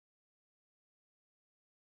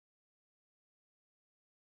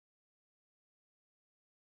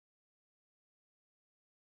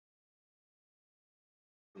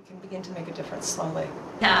We can begin to make a difference slowly.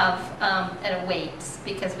 Have at a weight,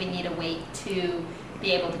 because we need a weight to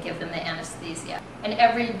be able to give them the anesthesia. And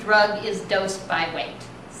every drug is dosed by weight,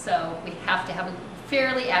 so we have to have a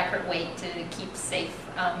fairly accurate weight to keep safe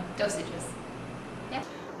dosages. Yeah.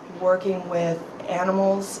 Working with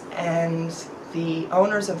animals and the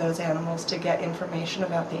owners of those animals to get information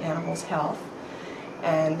about the animal's health,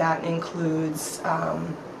 and that includes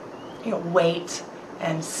weight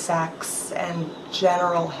and sex and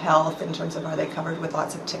general health in terms of are they covered with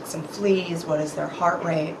lots of ticks and fleas, what is their heart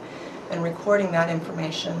rate, and recording that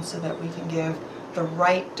information so that we can give the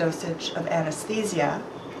right dosage of anesthesia.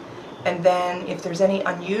 And then if there's any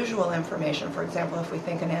unusual information, for example, if we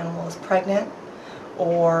think an animal is pregnant,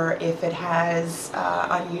 or if it has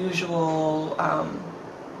unusual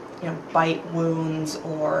bite wounds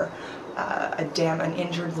or an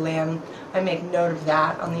injured limb, I make note of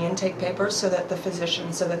that on the intake papers so that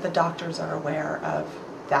the doctors are aware of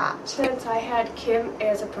that. Since I had Kim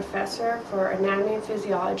as a professor for anatomy and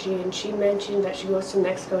physiology, and she mentioned that she goes to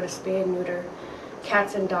Mexico to spay and neuter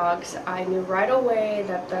cats and dogs, I knew right away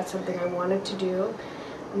that that's something I wanted to do.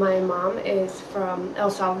 My mom is from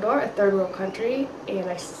El Salvador, a third world country, and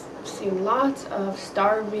I've seen lots of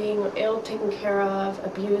starving, ill taken care of,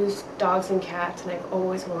 abused dogs and cats, and I've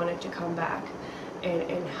always wanted to come back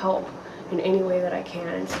and help in any way that I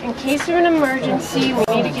can. In case of an emergency, we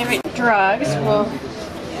need to give it drugs. We'll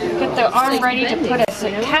get the arm ready to put a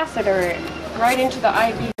catheter right into the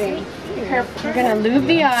IV vein. We're going to lube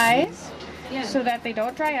the eyes so that they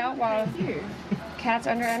don't dry out while cat's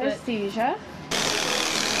under anesthesia.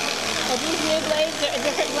 Are these new blades, a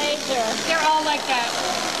different blades, or? They're all like that.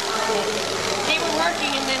 They were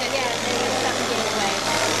working and then it, yeah, they went up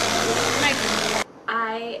and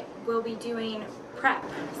I will be doing prep,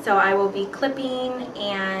 so I will be clipping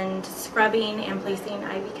and scrubbing and placing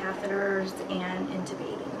IV catheters and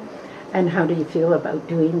intubating. And how do you feel about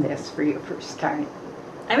doing this for your first time?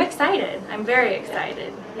 I'm excited. I'm very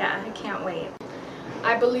excited. Yeah, I can't wait.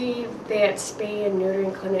 I believe that spay and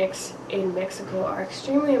neutering clinics in Mexico are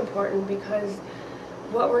extremely important because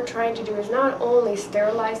what we're trying to do is not only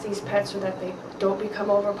sterilize these pets so that they don't become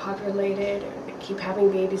overpopulated and keep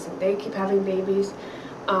having babies and they keep having babies.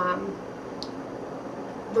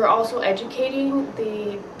 We're also educating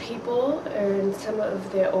the people and some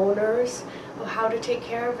of the owners of how to take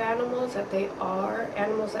care of animals, that they are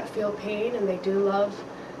animals that feel pain and they do love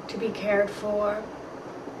to be cared for,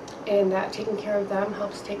 and that taking care of them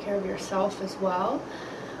helps take care of yourself as well.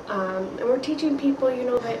 And we're teaching people,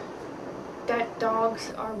 that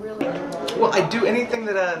dogs are really... Well, I do anything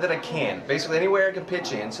that I can. Basically anywhere I can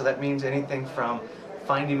pitch in, so that means anything from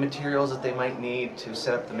finding materials that they might need to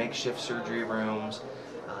set up the makeshift surgery rooms,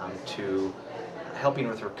 to helping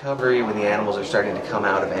with recovery when the animals are starting to come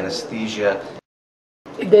out of anesthesia.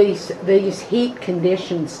 These heat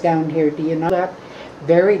conditions down here, do you know that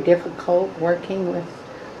very difficult working with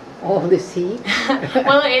all this heat?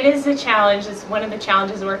 Well, it is a challenge. It's one of the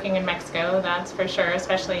challenges working in Mexico, that's for sure,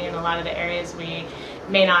 especially in a lot of the areas we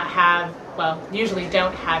may not have, usually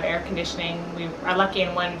don't have air conditioning. We are lucky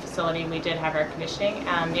in one facility we did have air conditioning.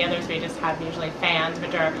 The others we just have usually fans,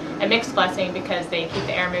 which are a mixed blessing because they keep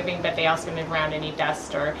the air moving, but they also move around any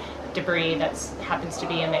dust or debris that happens to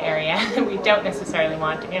be in the area that we don't necessarily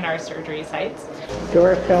want in our surgery sites.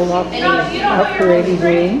 Door fell off the operating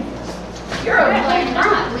room. You're okay,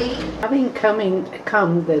 not Lee. Having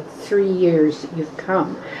come the 3 years you've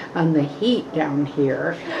come on the heat down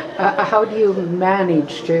here, how do you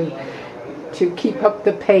manage to keep up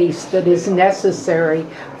the pace that is necessary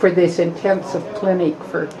for this intensive clinic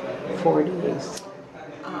for 4 days?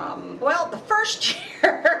 Well, the first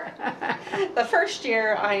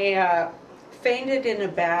year I fainted in a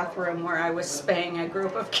bathroom where I was spaying a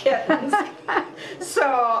group of kittens. So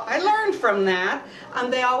I learned from that.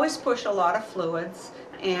 They always push a lot of fluids,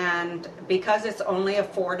 and because it's only a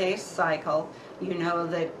 4-day cycle, you know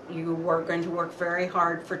that you were going to work very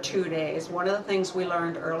hard for 2 days. One of the things we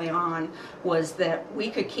learned early on was that we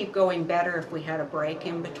could keep going better if we had a break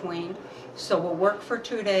in between. So we'll work for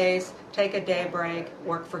 2 days, take a day break,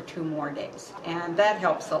 work for 2 more days. And that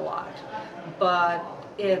helps a lot. But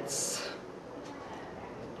it's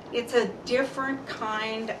a different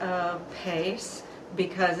kind of pace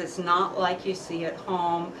because it's not like you see at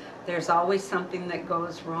home. There's always something that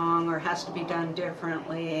goes wrong or has to be done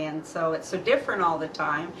differently, and so it's so different all the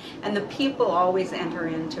time, and the people always enter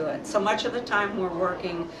into it. So much of the time we're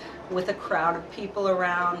working with a crowd of people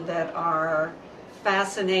around that are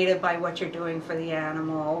fascinated by what you're doing for the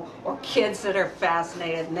animal, or kids that are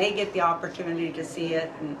fascinated and they get the opportunity to see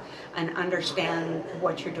it and understand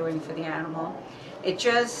what you're doing for the animal. It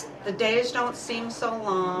just, the days don't seem so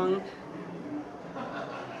long.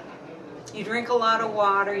 You drink a lot of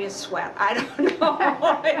water, you sweat. I don't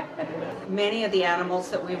know. Many of the animals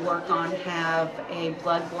that we work on have a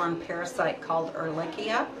blood-borne parasite called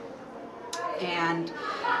Ehrlichia. And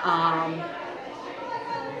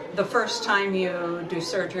the first time you do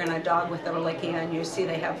surgery on a dog with Ehrlichia and you see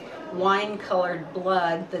they have wine-colored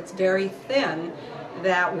blood that's very thin,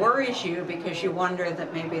 that worries you because you wonder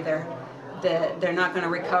that maybe they're not going to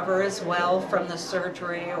recover as well from the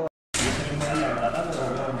surgery. Or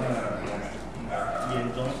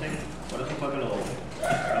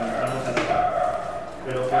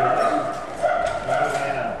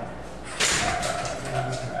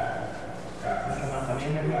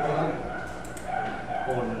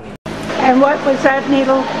And what was that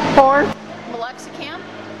needle for? Meloxicam,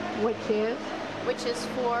 Which is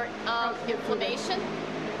for inflammation.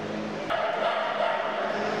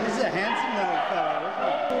 This is a handsome little fellow, isn't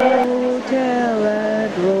it? Oh, tell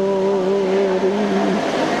that roadie,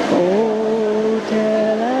 oh,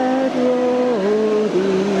 tell that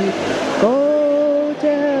roadie, oh,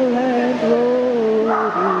 tell that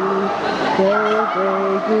roadie, the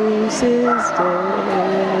gray goose is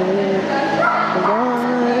dead, the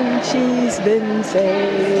one she's been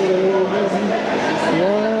saving, the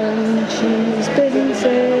one she's been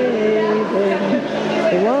saving,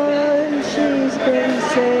 the one she's been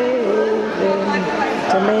saving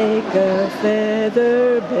to make a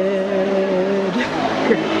feather bed.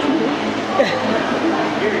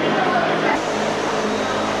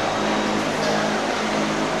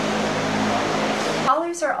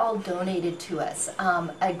 Collars are all donated to us.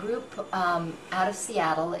 A group out of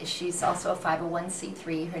Seattle, she's also a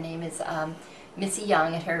 501c3, her name is Missy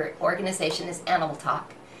Young, and her organization is Animal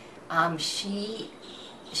Talk. She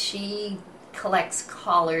collects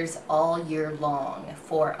collars all year long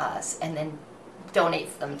for us and then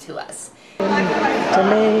donates them to us. To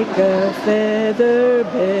make a feather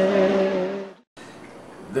bed.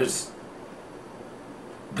 There's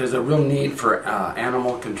a real need for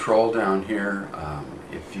animal control down here.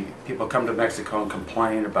 People come to Mexico and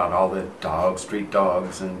complain about all the dogs, street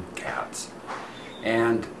dogs and cats.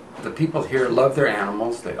 And the people here love their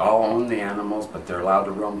animals. They all own the animals, but they're allowed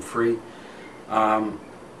to roam free.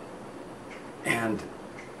 And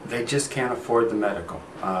they just can't afford the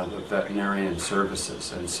the veterinarian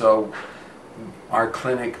services. And so our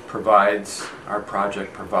clinic provides, our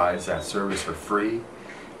project provides that service for free,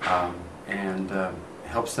 and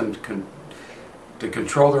helps them to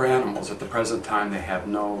control their animals. At the present time, they have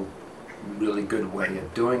no really good way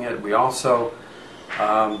of doing it. We also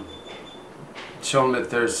shown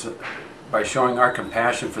that by showing our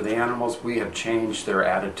compassion for the animals, we have changed their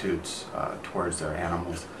attitudes towards their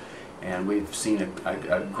animals. And we've seen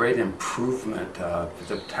a great improvement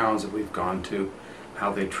the towns that we've gone to,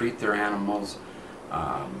 how they treat their animals,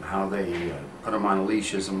 how they put them on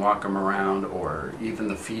leashes and walk them around, or even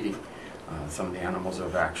the feeding. Some of the animals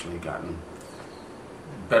have actually gotten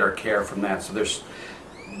better care from that. So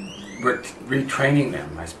we're retraining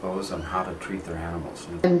them, I suppose, on how to treat their animals.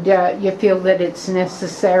 And you feel that it's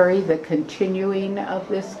necessary, the continuing of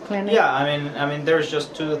this clinic? Yeah, I mean, there's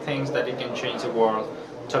just two things that it can change the world.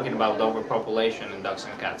 Talking about the overpopulation in dogs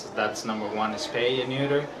and cats. That's number one, is spay and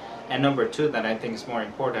neuter. And number two, that I think is more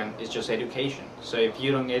important, is just education. So if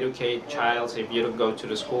you don't educate childs, if you don't go to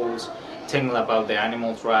the schools, thinking about the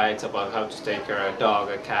animals' rights, about how to take care of a dog,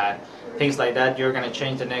 a cat, things like that, you're going to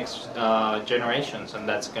change the next generations, and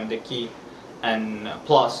that's going to be key. And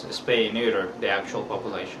plus, spay and neuter the actual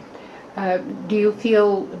population. Do you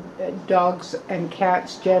feel dogs and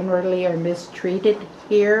cats generally are mistreated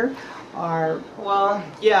here? Well,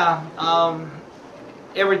 yeah.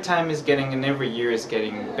 Every time is getting, and every year is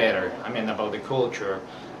getting better. I mean, about the culture.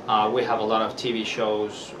 We have a lot of TV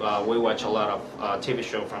shows. We watch a lot of TV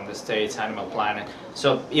shows from the States, Animal Planet.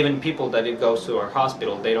 So even people that it goes to our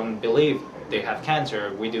hospital, they don't believe they have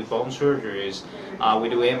cancer. We do bone surgeries. We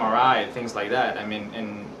do MRI, things like that. I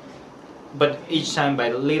mean, but each time, by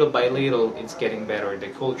little, it's getting better. The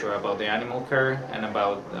culture about the animal care and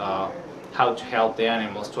about how to help the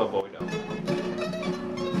animals to avoid them.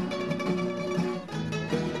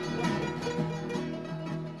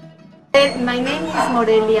 My name is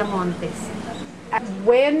Morelia Montes.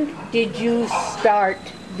 When did you start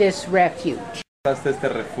this refuge? ¿Empezaste este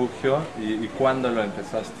refugio y cuándo lo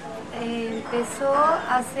empezaste? Empezó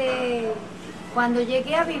cuando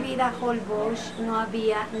llegué a vivir a Holbox, no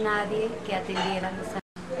había nadie que atendiera a los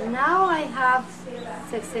animales. Now I have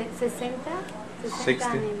 60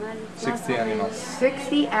 animales. 60 animals.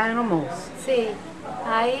 60 animals. Sí,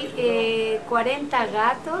 hay 40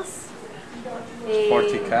 gatos.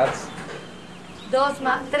 40 cats.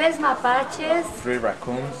 tres mapaches, 3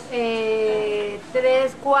 raccoons,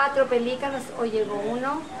 4 pelícanos, o llegó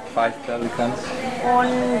uno, 5 pelicans,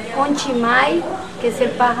 un chimay, que es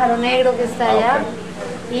el pájaro negro que está allá,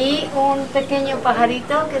 y un pequeño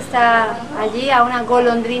pajarito que está allí, a una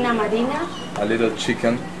golondrina marina. a little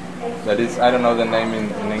chicken, that is, I don't know the name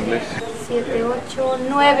in English. 7, 8,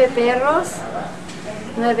 9 perros,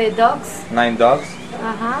 9 dogs. 9 dogs.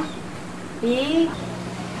 Ajá. Y...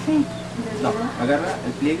 sí. No, agarra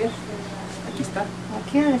el pliegue. Aquí está.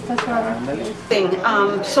 Aquí está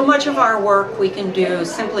suave. So much of our work we can do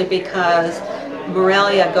simply because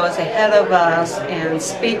Morelia goes ahead of us and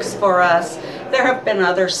speaks for us. There have been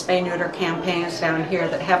other spay-neuter campaigns down here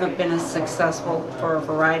that haven't been as successful for a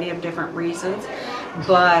variety of different reasons,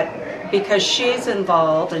 but because she's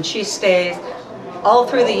involved and she stays all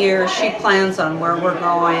through the year, she plans on where we're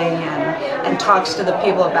going and talks to the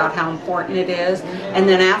people about how important it is. And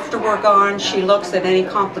then after we're gone, she looks at any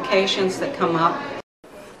complications that come up.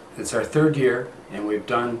 It's our 3rd year, and we've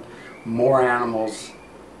done more animals,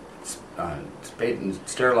 spayed and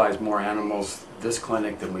sterilized more animals this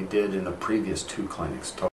clinic than we did in the previous 2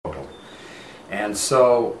 clinics total. And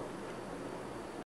so